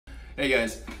Hey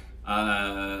guys,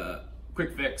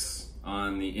 quick fix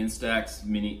on the Instax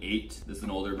Mini 8. This is an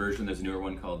older version. There's a newer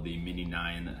one called the Mini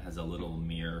 9 that has a little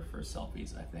mirror for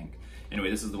selfies, I think.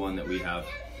 Anyway, this is the one that we have.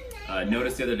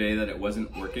 Noticed the other day that it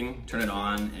wasn't working. Turn it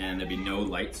on and there'd be no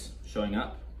lights showing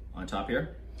up on top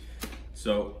here.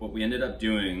 So what we ended up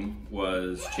doing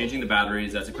was changing the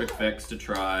batteries. That's a quick fix to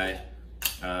try.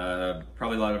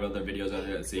 Probably a lot of other videos out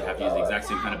there that say you have to use the exact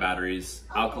same kind of batteries.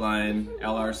 Alkaline,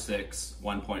 LR6,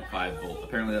 1.5 volt.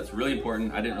 Apparently that's really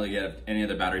important. I didn't really get any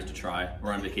other batteries to try.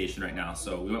 We're on vacation right now,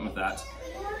 so we went with that.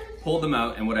 Pulled them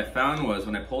out, and what I found was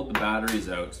when I pulled the batteries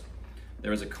out,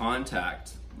 there was a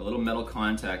contact, a little metal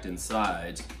contact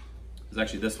inside. There's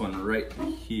actually this one right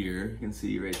here. You can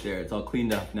see right there. It's all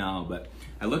cleaned up now, but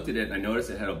I looked at it and I noticed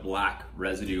it had a black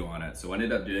residue on it. So what I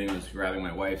ended up doing was grabbing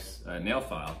my wife's nail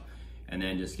file and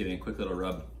then just giving a quick little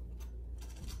rub,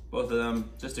 both of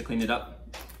them, just to clean it up.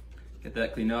 Get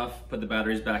that cleaned off, put the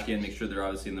batteries back in, make sure they're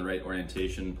obviously in the right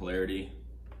orientation, polarity.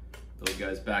 Those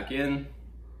guys back in.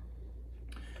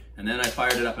 And then I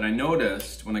fired it up and I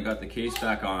noticed when I got the case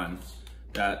back on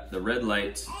that the red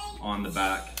light on the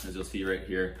back, as you'll see right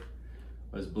here,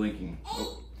 was blinking.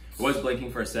 Oh, it was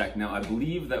blinking for a sec. Now I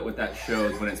believe that what that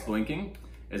shows when it's blinking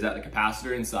is that the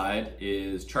capacitor inside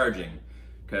is charging,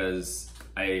 because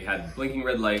I had blinking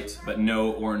red light, but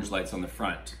no orange lights on the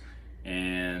front.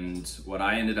 And what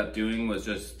I ended up doing was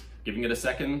just giving it a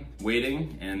second,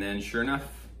 waiting, and then sure enough,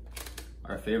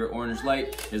 our favorite orange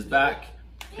light is back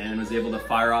and was able to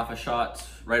fire off a shot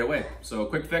right away. So a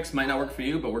quick fix might not work for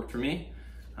you, but worked for me.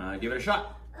 Give it a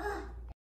shot.